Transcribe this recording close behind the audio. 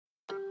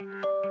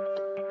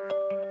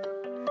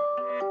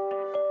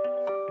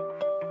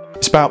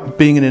about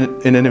being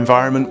in an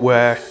environment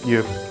where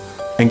you're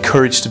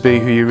encouraged to be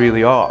who you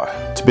really are,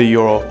 to be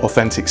your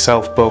authentic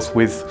self, both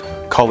with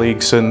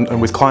colleagues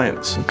and with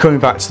clients. Coming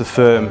back to the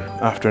firm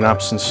after an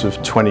absence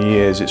of 20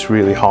 years, it's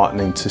really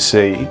heartening to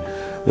see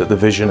that the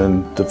vision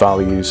and the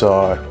values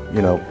are,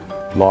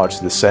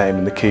 largely the same,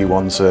 and the key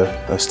ones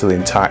are still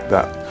intact.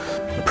 That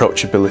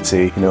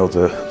approachability,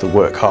 the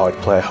work hard,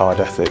 play hard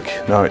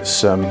ethic. No,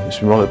 it's been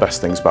one of the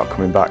best things about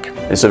coming back.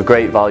 It's of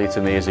great value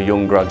to me as a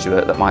young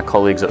graduate that my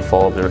colleagues at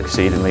Forbes are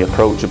exceedingly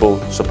approachable,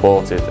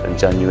 supportive and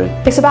genuine.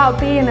 It's about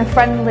being a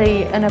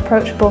friendly and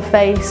approachable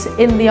face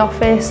in the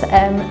office,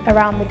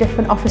 around the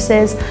different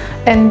offices,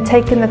 and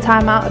taking the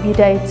time out of your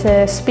day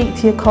to speak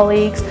to your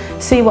colleagues,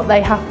 see what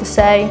they have to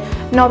say,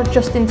 not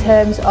just in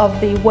terms of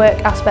the work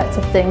aspect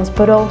of things,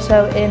 but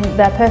also in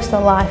their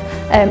personal life,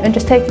 and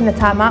just taking the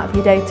time out of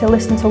your day to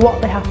listen to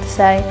what they have to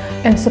say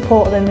and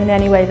support them in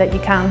any way that you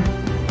can.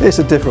 It's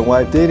a different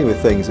way of dealing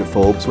with things at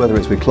Forbes, whether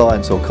it's with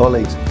clients or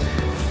colleagues.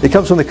 It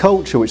comes from the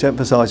culture which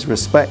emphasises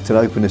respect and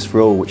openness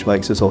for all, which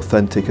makes us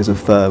authentic as a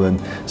firm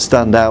and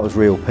stand out as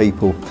real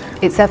people.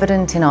 It's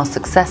evident in our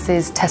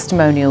successes,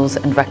 testimonials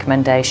and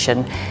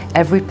recommendation.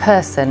 Every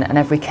person and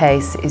every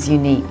case is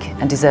unique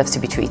and deserves to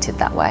be treated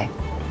that way.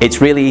 It's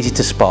really easy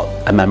to spot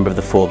a member of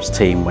the Forbes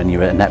team when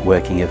you're at a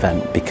networking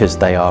event because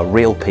they are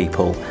real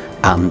people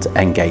and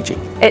engaging.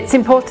 It's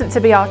important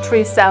to be our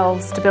true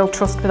selves to build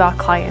trust with our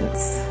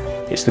clients.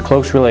 It's the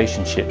close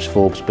relationships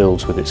Forbes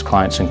builds with its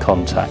clients and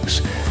contacts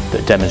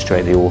that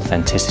demonstrate the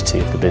authenticity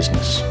of the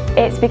business.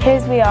 It's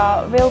because we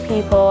are real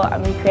people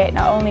and we create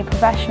not only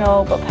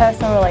professional but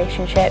personal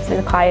relationships with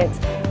the clients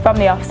from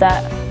the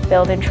offset,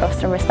 building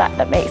trust and respect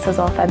that makes us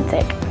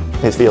authentic.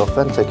 It's the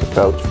authentic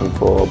approach from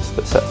Forbes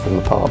that sets them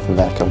apart from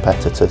their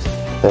competitors.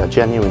 They are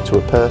genuine to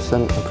a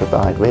person and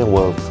provide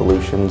real-world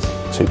solutions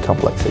to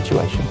complex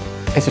situations.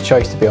 It's a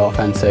choice to be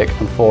authentic,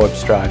 and Forbes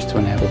strives to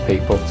enable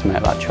people to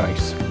make that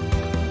choice.